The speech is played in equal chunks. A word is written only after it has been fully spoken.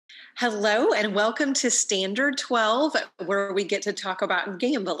Hello and welcome to Standard 12, where we get to talk about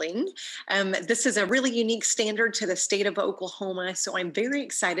gambling. This is a really unique standard to the state of Oklahoma, so I'm very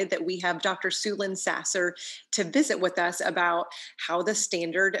excited that we have Dr. Sulin Sasser to visit with us about how the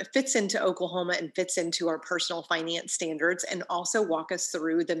standard fits into Oklahoma and fits into our personal finance standards, and also walk us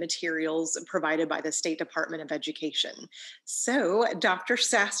through the materials provided by the State Department of Education. So, Dr.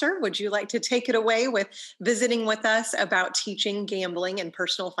 Sasser, would you like to take it away with visiting with us about teaching gambling and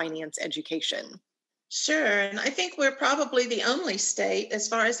personal finance education? Sure, and I think we're probably the only state, as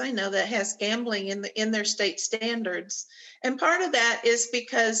far as I know, that has gambling in their state standards. And part of that is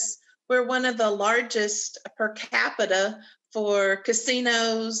because we're one of the largest per capita for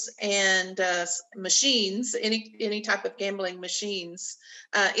casinos and machines, any type of gambling machines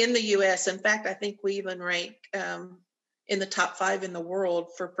in the U.S. In fact, I think we even rank in the top 5 in the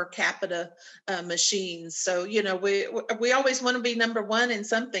world for per capita machines. So, we always want to be number one in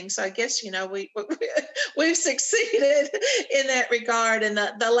something. So I guess, we've succeeded in that regard. And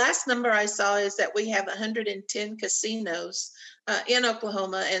the last number I saw is that we have 110 casinos in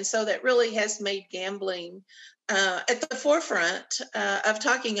Oklahoma. And so that really has made gambling at the forefront of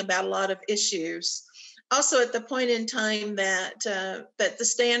talking about a lot of issues. Also, at the point in time that the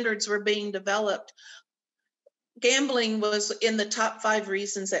standards were being developed, gambling was in the top 5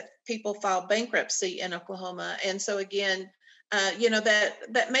 reasons that people file bankruptcy in Oklahoma. And so again,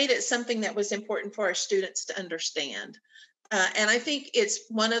 that made it something that was important for our students to understand. And I think it's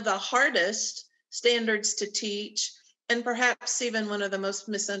one of the hardest standards to teach, and perhaps even one of the most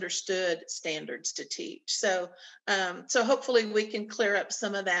misunderstood standards to teach. So hopefully we can clear up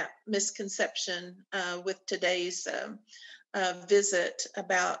some of that misconception with today's visit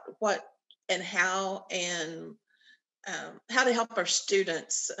about what and how and how to help our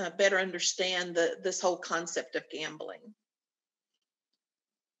students better understand this whole concept of gambling.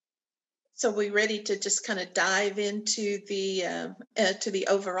 So we ready to just kind of dive into the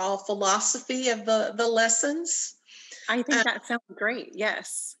overall philosophy of the lessons? I think that sounds great.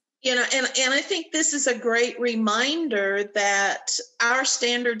 Yes. And I think this is a great reminder that our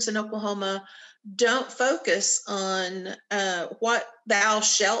standards in Oklahoma don't focus on what thou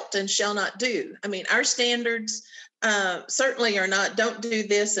shalt and shall not do. I mean, our standards certainly are not don't do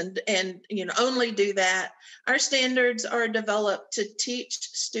this and only do that. Our standards are developed to teach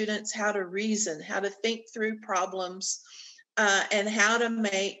students how to reason, how to think through problems, and how to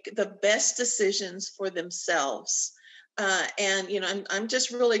make the best decisions for themselves. I'm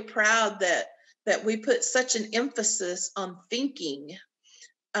just really proud that we put such an emphasis on thinking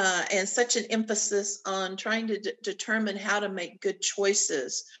and such an emphasis on trying to determine how to make good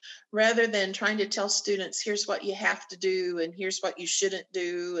choices, rather than trying to tell students, here's what you have to do and here's what you shouldn't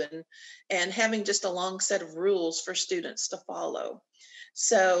do, and having just a long set of rules for students to follow.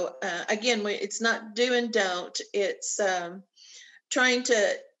 So again, it's not do and don't. It's trying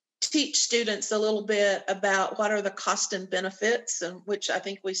to teach students a little bit about what are the cost and benefits, and which I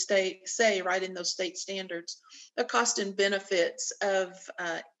think we say right in those state standards, the cost and benefits of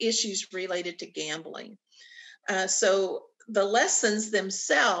issues related to gambling. So the lessons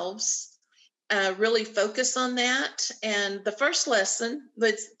themselves really focus on that. And the first lesson,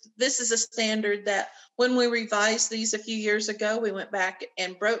 this is a standard that when we revised these a few years ago, we went back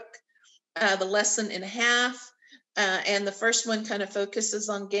and broke the lesson in half. And the first one kind of focuses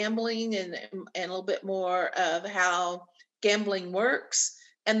on gambling and a little bit more of how gambling works.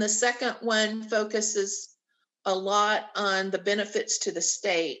 And the second one focuses a lot on the benefits to the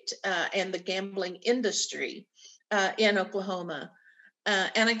state and the gambling industry in Oklahoma.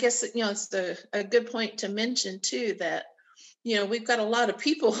 And I guess, it's a good point to mention too, that, we've got a lot of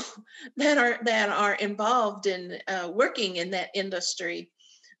people that are involved in working in that industry.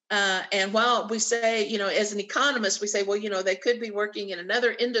 And while we say, as an economist, we say, well, they could be working in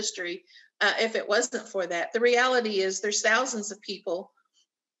another industry if it wasn't for that. The reality is there's thousands of people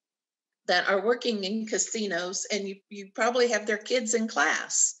that are working in casinos, and you probably have their kids in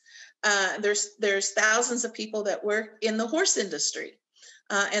class. There's thousands of people that work in the horse industry.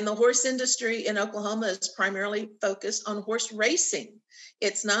 And the horse industry in Oklahoma is primarily focused on horse racing.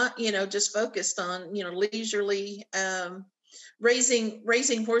 It's not, just focused on, leisurely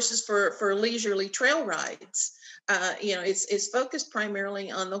raising horses for leisurely trail rides. It's focused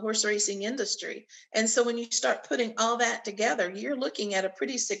primarily on the horse racing industry. And so when you start putting all that together, you're looking at a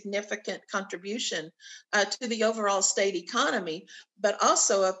pretty significant contribution to the overall state economy, but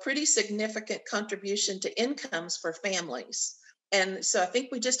also a pretty significant contribution to incomes for families. And so I think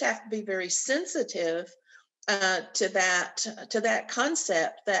we just have to be very sensitive to that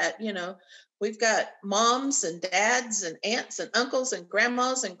concept that, we've got moms and dads and aunts and uncles and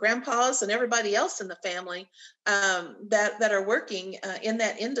grandmas and grandpas and everybody else in the family that are working in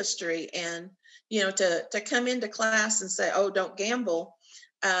that industry. And to come into class and say, "Oh, don't gamble,"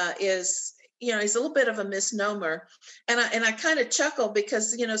 is is a little bit of a misnomer. And I kind of chuckle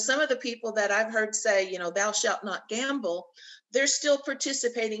because some of the people that I've heard say, "Thou shalt not gamble," they're still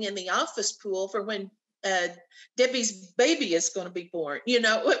participating in the office pool for when Debbie's baby is going to be born,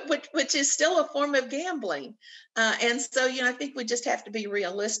 which is still a form of gambling. And so, I think we just have to be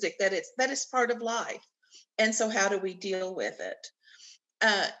realistic that is part of life. And so how do we deal with it?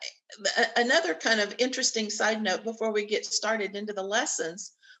 Another kind of interesting side note before we get started into the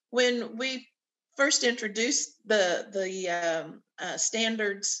lessons, when we first introduced the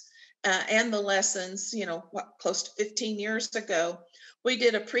standards and the lessons, close to 15 years ago, we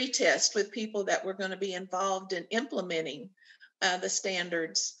did a pre-test with people that were going to be involved in implementing the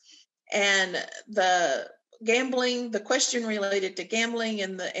standards. And the question related to gambling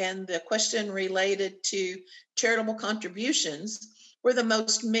and the question related to charitable contributions were the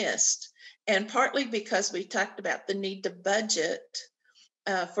most missed. And partly because we talked about the need to budget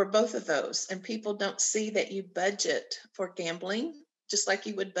for both of those. And people don't see that you budget for gambling, just like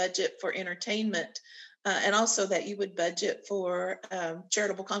you would budget for entertainment. And also that you would budget for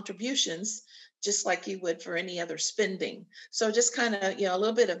charitable contributions, just like you would for any other spending. So just kind of, a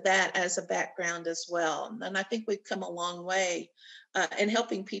little bit of that as a background as well. And I think we've come a long way in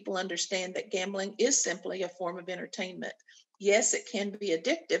helping people understand that gambling is simply a form of entertainment. Yes, it can be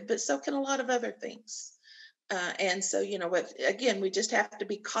addictive, but so can a lot of other things. And so, again, we just have to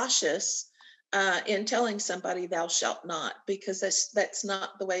be cautious in telling somebody "thou shalt not," because that's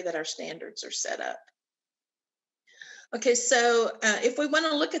not the way that our standards are set up. Okay, so if we want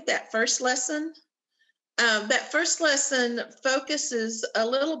to look at that first lesson focuses a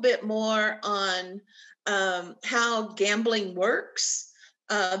little bit more on how gambling works,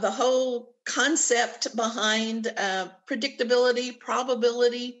 the whole concept behind predictability,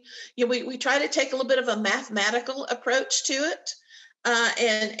 probability. We try to take a little bit of a mathematical approach to it,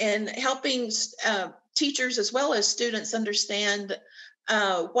 and helping teachers as well as students understand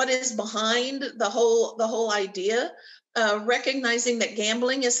what is behind the whole idea, recognizing that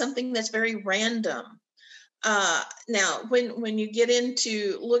gambling is something that's very random. Now, when you get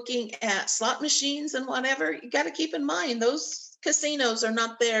into looking at slot machines and whatever, you got to keep in mind those casinos are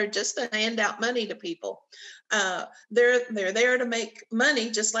not there just to hand out money to people. They're there to make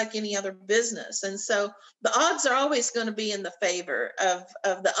money just like any other business. And so the odds are always going to be in the favor of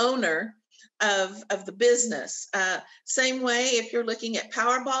the owner of the business. Same way if you're looking at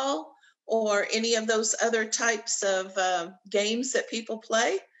Powerball or any of those other types of games that people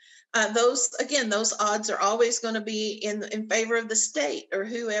play, those odds are always going to be in favor of the state or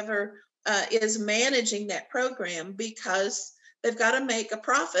whoever is managing that program, because they've got to make a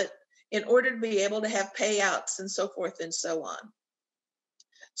profit in order to be able to have payouts and so forth and so on.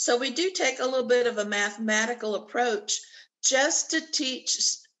 So we do take a little bit of a mathematical approach just to teach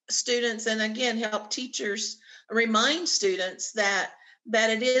students, and again, help teachers remind students that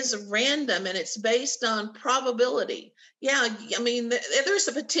it is random and it's based on probability. Yeah, I mean, there's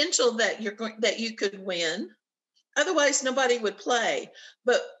a potential that you could win. Otherwise, nobody would play.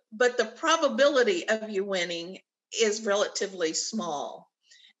 But the probability of you winning is relatively small.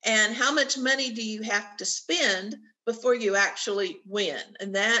 And how much money do you have to spend before you actually win?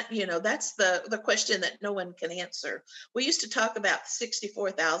 And that, that's the question that no one can answer. We used to talk about the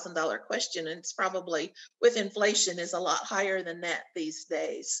 $64,000 question, and it's probably, with inflation, is a lot higher than that these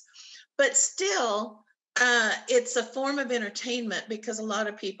days. But still, it's a form of entertainment because a lot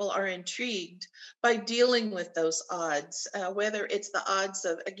of people are intrigued by dealing with those odds, whether it's the odds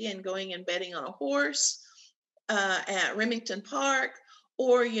of, again, going and betting on a horse at Remington Park,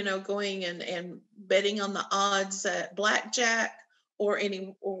 or going and betting on the odds at blackjack, or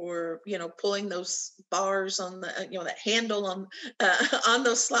pulling those bars on the that handle on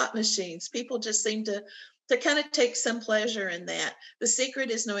those slot machines. People just seem to kind of take some pleasure in that. The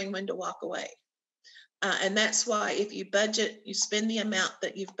secret is knowing when to walk away. And that's why if you budget, you spend the amount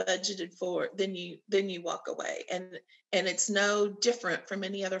that you've budgeted for, then you walk away. And it's no different from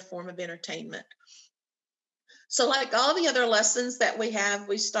any other form of entertainment. So like all the other lessons that we have,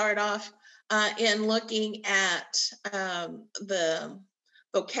 we start off in looking at the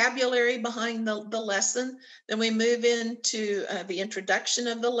vocabulary behind the lesson. Then we move into the introduction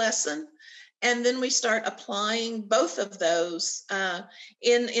of the lesson. And then we start applying both of those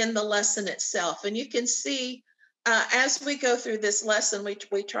in the lesson itself. And you can see as we go through this lesson,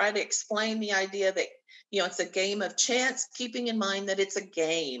 we try to explain the idea that, it's a game of chance, keeping in mind that it's a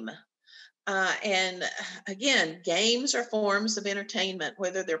game. And again, games are forms of entertainment,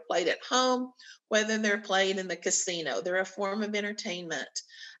 whether they're played at home, whether they're played in the casino. They're a form of entertainment.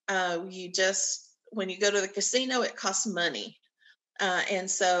 When you go to the casino, it costs money. And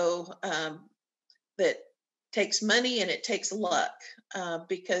so that takes money and it takes luck,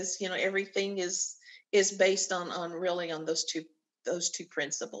 because everything is based on really on those two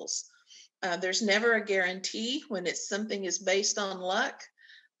principles. There's never a guarantee when it's something is based on luck.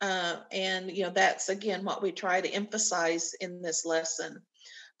 And that's again what we try to emphasize in this lesson.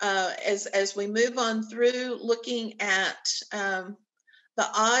 As we move on through looking at the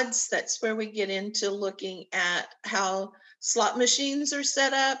odds, that's where we get into looking at how slot machines are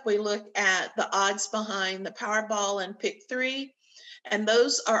set up. We look at the odds behind the Powerball and Pick 3. And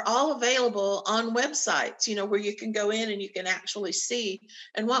those are all available on websites, where you can go in and you can actually see.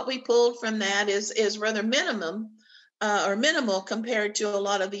 And what we pulled from that is rather minimal compared to a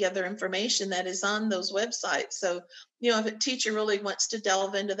lot of the other information that is on those websites. So, if a teacher really wants to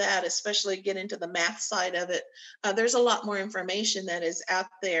delve into that, especially get into the math side of it, there's a lot more information that is out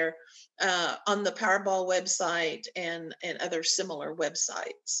there on the Powerball website and other similar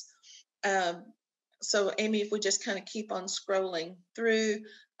websites. So Amy, if we just kind of keep on scrolling through,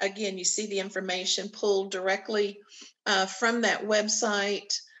 again, you see the information pulled directly from that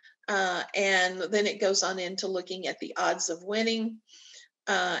website. And then it goes on into looking at the odds of winning.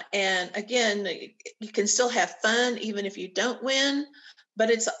 And again, you can still have fun even if you don't win, but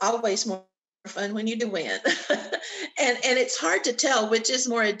it's always more fun when you do win. and it's hard to tell which is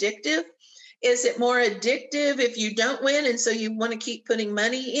more addictive. Is it more addictive if you don't win and so you want to keep putting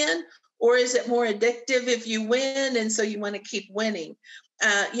money in? Or is it more addictive if you win and so you want to keep winning?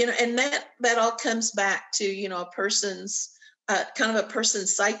 And that all comes back to, a person's kind of a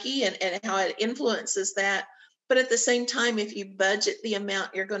person's psyche and how it influences that. But at the same time, if you budget the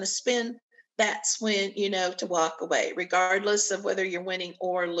amount you're going to spend, that's when you know to walk away, regardless of whether you're winning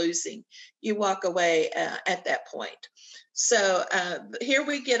or losing. You walk away at that point. So here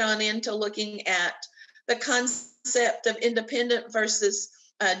we get on into looking at the concept of independent versus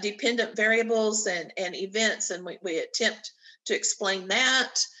dependent variables and events, and we attempt to explain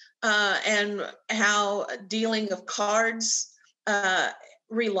that and how dealing of cards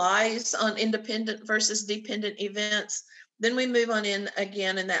relies on independent versus dependent events. Then we move on in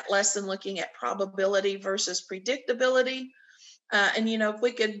again in that lesson looking at probability versus predictability. And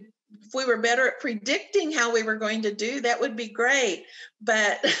if we were better at predicting how we were going to do, that would be great.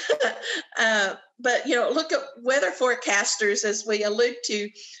 But look at weather forecasters, as we allude to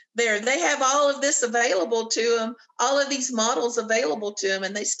there. They have all of this available to them, all of these models available to them,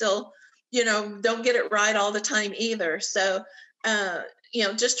 and they still, don't get it right all the time either. So,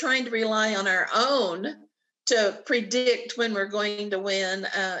 just trying to rely on our own to predict when we're going to win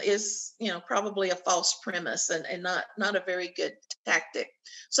is, probably a false premise and not a very good tactic.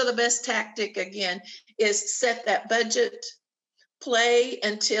 So the best tactic, again, is set that budget, play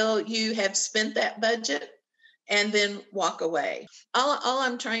until you have spent that budget, and then walk away. All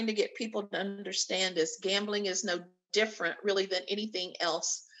I'm trying to get people to understand is gambling is no different really than anything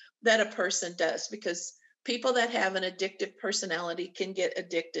else that a person does, because people that have an addictive personality can get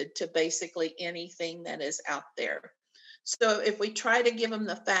addicted to basically anything that is out there. So if we try to give them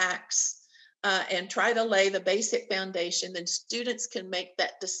the facts and try to lay the basic foundation, then students can make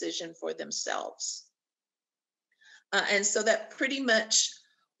that decision for themselves. And so that pretty much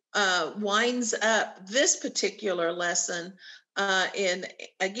winds up this particular lesson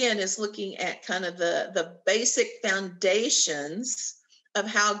is looking at kind of the basic foundations of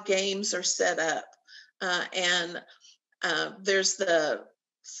how games are set up. And there's the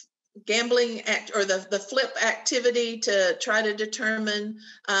gambling act or the flip activity to try to determine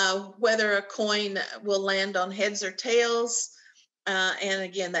whether a coin will land on heads or tails. And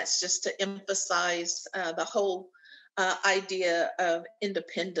again, that's just to emphasize the whole idea of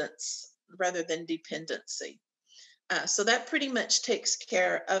independence rather than dependency. So that pretty much takes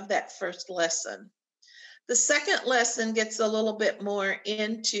care of that first lesson. The second lesson gets a little bit more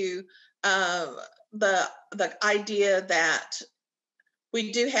into the idea that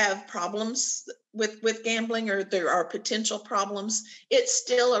we do have problems with gambling, or there are potential problems. It's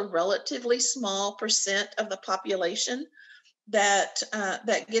still a relatively small percent of the population that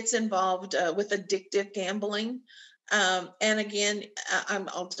gets involved with addictive gambling. And again,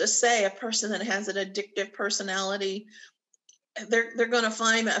 I'll just say a person that has an addictive personality, they're going to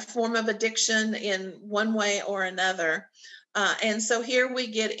find a form of addiction in one way or another. And so here we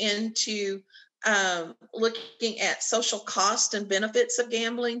get into looking at social cost and benefits of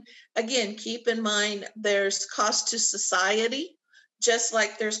gambling. Again, keep in mind there's cost to society, just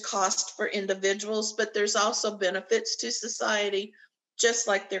like there's cost for individuals, but there's also benefits to society, just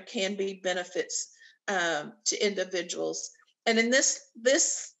like there can be benefits to individuals. And in this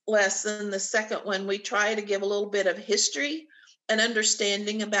lesson, the second one, we try to give a little bit of history and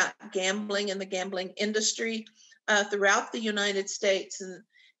understanding about gambling and the gambling industry throughout the United States.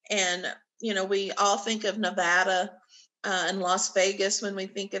 And we all think of Nevada and Las Vegas when we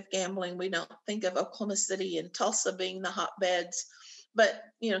think of gambling. We don't think of Oklahoma City and Tulsa being the hotbeds. But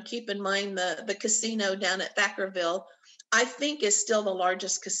keep in mind the casino down at Thackerville, I think, is still the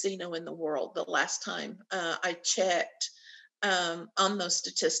largest casino in the world. The last time I checked on those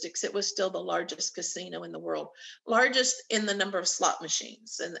statistics, it was still the largest casino in the world, largest in the number of slot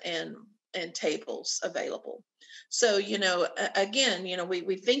machines and tables available. So again,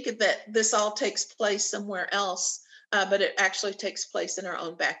 we think that this all takes place somewhere else, but it actually takes place in our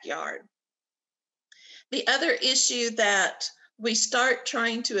own backyard. The other issue that we start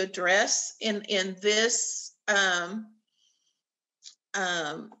trying to address in this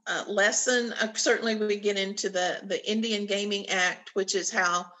lesson, certainly we get into the Indian Gaming Act, which is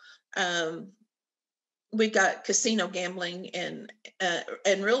how we got casino gambling and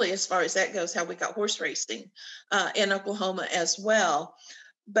really, as far as that goes, how we got horse racing in Oklahoma as well.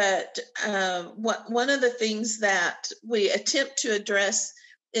 But one of the things that we attempt to address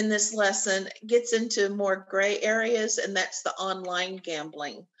in this lesson gets into more gray areas, and that's the online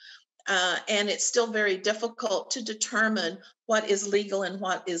gambling. And it's still very difficult to determine what is legal and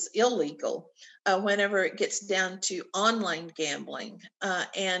what is illegal whenever it gets down to online gambling.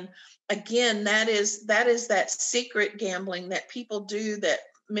 And again, that is that secret gambling that people do that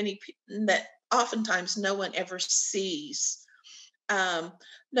oftentimes no one ever sees.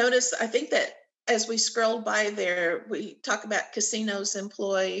 Notice, I think that as we scrolled by there, we talk about casinos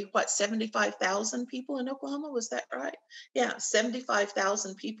employ, 75,000 people in Oklahoma? Was that right? Yeah,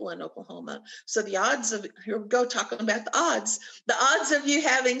 75,000 people in Oklahoma. So the odds of, here we go talking about the odds of you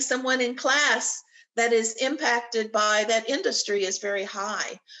having someone in class that is impacted by that industry is very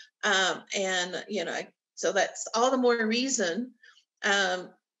high. So that's all the more reason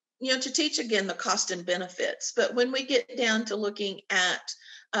to teach, again, the cost and benefits. But when we get down to looking at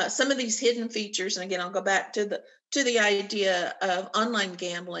some of these hidden features, and again, I'll go back to the idea of online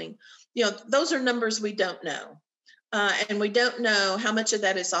gambling, those are numbers we don't know. And we don't know how much of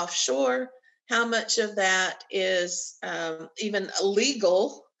that is offshore, how much of that is even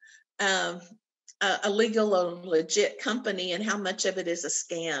illegal, a legal or legit company, and how much of it is a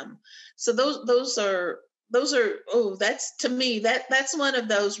scam. So those are, that's, to me, that's one of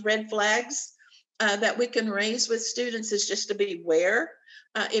those red flags that we can raise with students, is just to beware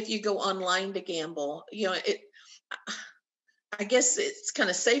if you go online to gamble. I guess it's kind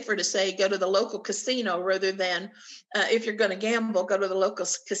of safer to say go to the local casino rather than, if you're going to gamble, go to the local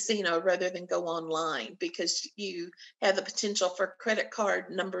casino rather than go online, because you have the potential for credit card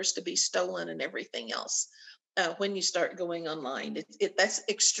numbers to be stolen and everything else when you start going online. That's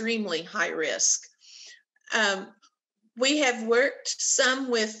extremely high risk. We have worked some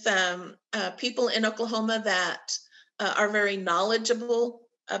with people in Oklahoma that are very knowledgeable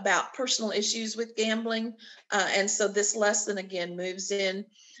about personal issues with gambling. And so this lesson, again, moves in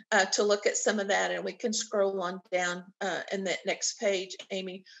to look at some of that. And we can scroll on down in that next page,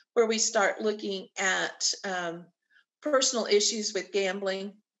 Amy, where we start looking at personal issues with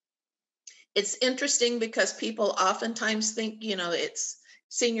gambling. It's interesting because people oftentimes think, it's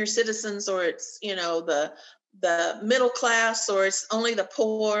senior citizens, or it's, the middle class, or it's only the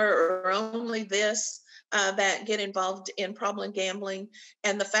poor, or only this that get involved in problem gambling.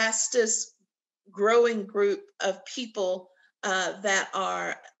 And the fastest growing group of people that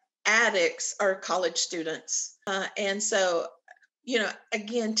are addicts are college students. And so,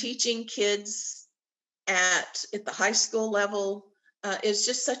 again, teaching kids at the high school level is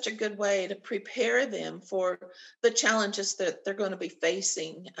just such a good way to prepare them for the challenges that they're going to be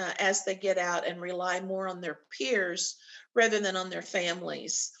facing as they get out and rely more on their peers rather than on their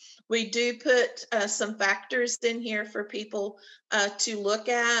families. We do put some factors in here for people to look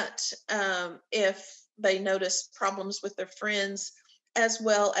at if they notice problems with their friends, as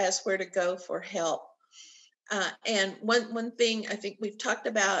well as where to go for help. And one thing I think we've talked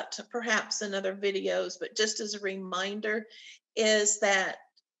about perhaps in other videos, but just as a reminder, is that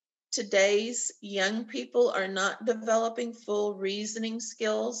today's young people are not developing full reasoning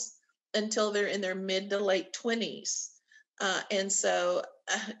skills until they're in their mid to late 20s. And so,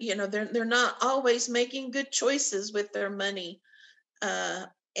 they're not always making good choices with their money.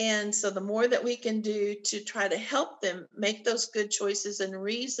 And so the more that we can do to try to help them make those good choices and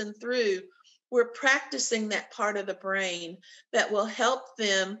reason through we're practicing that part of the brain that will help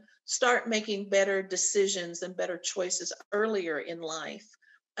them start making better decisions and better choices earlier in life.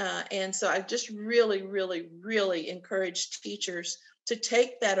 And so I just really, really, really encourage teachers to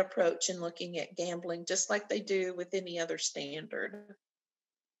take that approach in looking at gambling, just like they do with any other standard.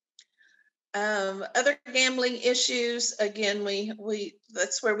 Other gambling issues, again, we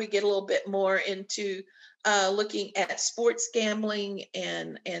that's where we get a little bit more into looking at sports gambling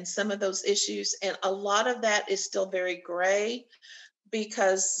and some of those issues, and a lot of that is still very gray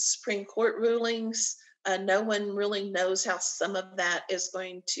because Supreme Court rulings. No one really knows how some of that is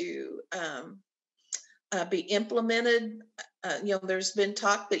going to be implemented. There's been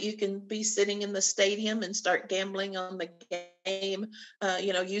talk that you can be sitting in the stadium and start gambling on the game,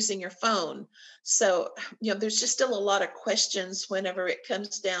 using your phone. So, there's just still a lot of questions whenever it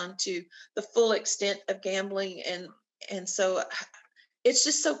comes down to the full extent of gambling, and so it's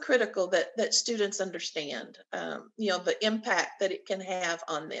just so critical that students understand, the impact that it can have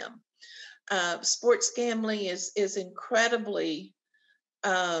on them. Sports gambling is incredibly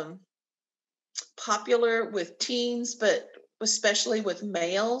um, popular with teens, but especially with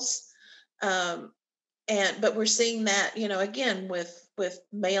males. Um, but we're seeing that, again with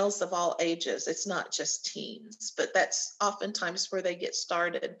males of all ages. It's not just teens, but that's oftentimes where they get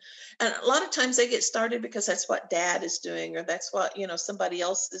started. And a lot of times they get started because that's what dad is doing, or that's what somebody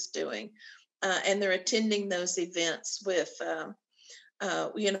else is doing, and they're attending those events with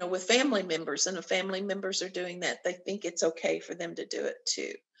family members, and if family members are doing that, they think it's okay for them to do it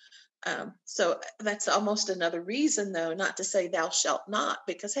too. So that's almost another reason, though, not to say thou shalt not,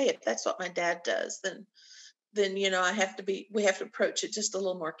 because hey, if that's what my dad does, then we have to approach it just a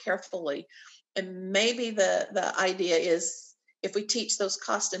little more carefully. And maybe the idea is, if we teach those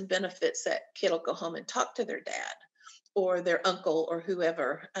cost and benefits, that kid will go home and talk to their dad or their uncle or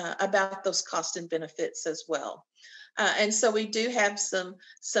whoever about those cost and benefits as well. And so we do have some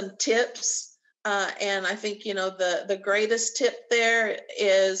tips. And I think the greatest tip there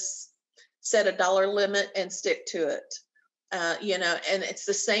is set a dollar limit and stick to it. And it's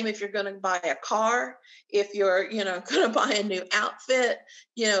the same if you're going to buy a car, if you're going to buy a new outfit.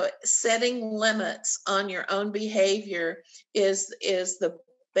 Setting limits on your own behavior is the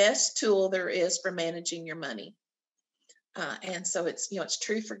best tool there is for managing your money. And so it's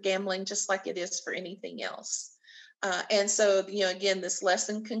true for gambling just like it is for anything else. And so, again, this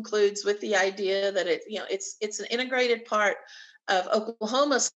lesson concludes with the idea that it's an integrated part of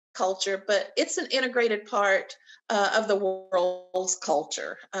Oklahoma's culture, but it's an integrated part of the world's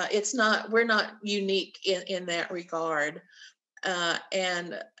culture. We're not unique in that regard.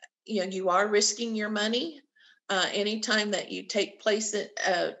 And you are risking your money anytime that you take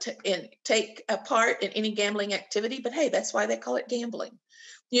take a part in any gambling activity. But hey, that's why they call it gambling.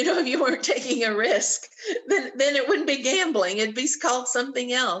 If you weren't taking a risk, then it wouldn't be gambling. It'd be called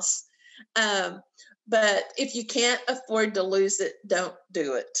something else. But if you can't afford to lose it, don't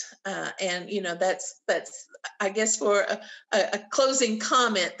do it. And that's I guess for a closing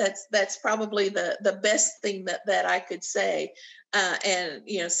comment, that's probably the best thing that I could say. And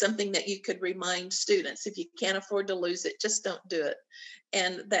something that you could remind students: if you can't afford to lose it, just don't do it.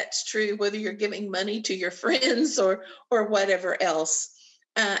 And that's true whether you're giving money to your friends or whatever else.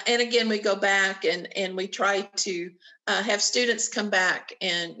 And again, we go back and we try to have students come back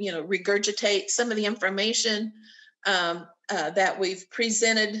and regurgitate some of the information that we've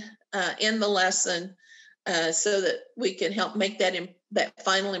presented in the lesson, so that we can help make that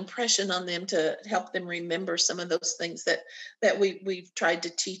final impression on them, to help them remember some of those things that we've tried to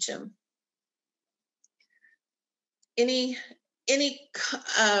teach them. Any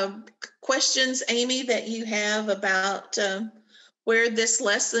questions, Amy, that you have about where this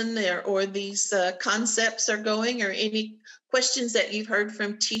lesson or these concepts are going, or any questions that you've heard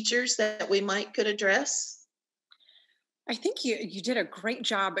from teachers that we could address? I think you did a great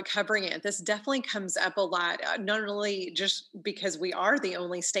job at covering it. This definitely comes up a lot, not only just because we are the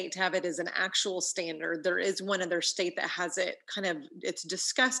only state to have it as an actual standard. There is one other state that has it it's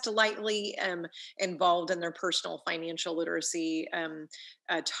discussed lightly, involved in their personal financial literacy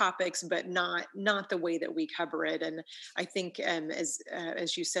topics, but not the way that we cover it. And I think, as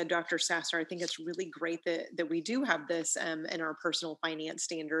you said, Dr. Sasser, I think it's really great that we do have this in our personal finance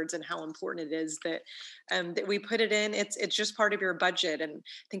standards, and how important it is that we put it in. It's just part of your budget. And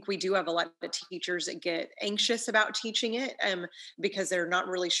I think we do have a lot of teachers that get anxious about teaching it because they're not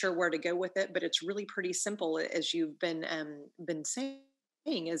really sure where to go with it. But it's really pretty simple, as you've been saying,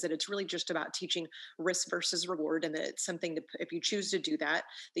 is that it's really just about teaching risk versus reward, and that it's something that, if you choose to do that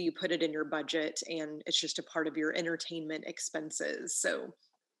you put it in your budget, and it's just a part of your entertainment expenses. So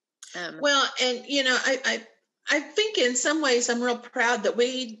Um, Well, and I think in some ways I'm real proud that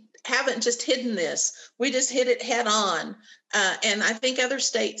we haven't just hidden this. We just hit it head on. And I think other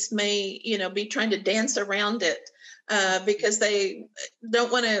states may, be trying to dance around it because they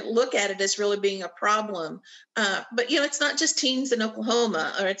don't want to look at it as really being a problem. But it's not just teens in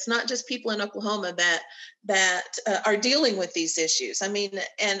Oklahoma, or it's not just people in Oklahoma that are dealing with these issues. I mean,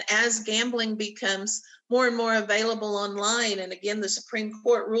 and as gambling becomes more and more available online, and again, the Supreme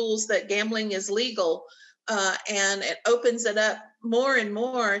Court rules that gambling is legal, and it opens it up more and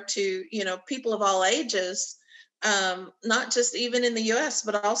more to people of all ages, not just even in the U.S.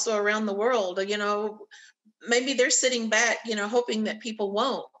 but also around the world. Maybe they're sitting back, hoping that people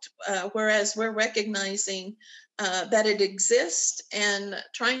won't, whereas we're recognizing that it exists and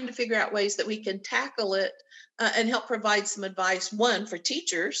trying to figure out ways that we can tackle it and help provide some advice, one, for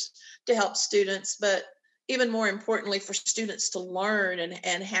teachers to help students, but even more importantly, for students to learn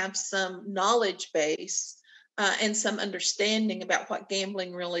and have some knowledge base and some understanding about what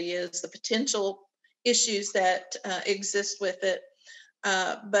gambling really is, the potential issues that exist with it,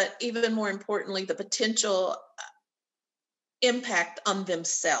 but even more importantly, the potential impact on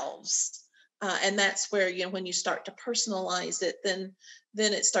themselves. And that's where, when you start to personalize it, then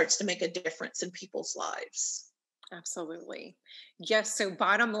it starts to make a difference in people's lives. Absolutely. Yes. So,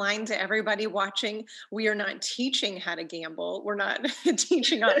 bottom line to everybody watching, we are not teaching how to gamble. We're not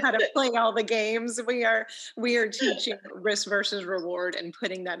teaching on how to play all the games. We are teaching risk versus reward and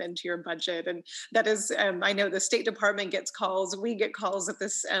putting that into your budget. And that is, I know the State Department gets calls. We get calls at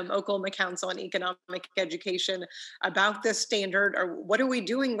this Oklahoma Council on Economic Education about this standard, or what are we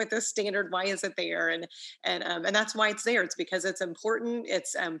doing with this standard? Why is it there? And that's why it's there. It's because it's important.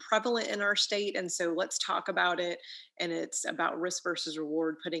 It's prevalent in our state, and so let's talk about it. And it's about risk versus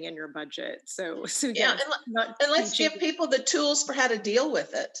reward, putting in your budget. So Yeah, yes, not and let's teaching. give people the tools for how to deal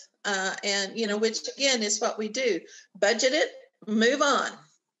with it. And which again is what we do: budget it, move on.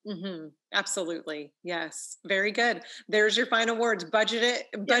 Absolutely. Yes. Very good. There's your final words. Budget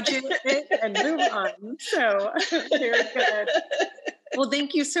it, and move on. So very good. Well,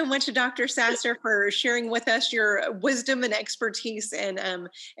 thank you so much, Dr. Sasser, for sharing with us your wisdom and expertise in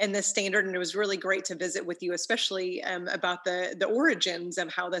this standard. And it was really great to visit with you, especially about the origins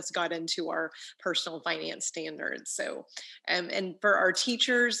of how this got into our personal finance standards. So, and for our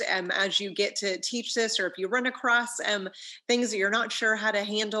teachers, as you get to teach this, or if you run across things that you're not sure how to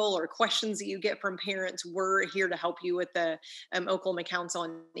handle, or questions that you get from parents, we're here to help you with the Oklahoma Council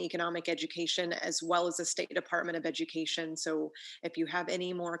on Economic Education, as well as the State Department of Education. So if you have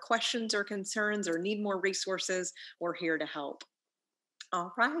any more questions or concerns or need more resources, we're here to help.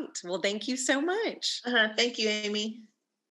 All right. Well, thank you so much. Thank you, Amy.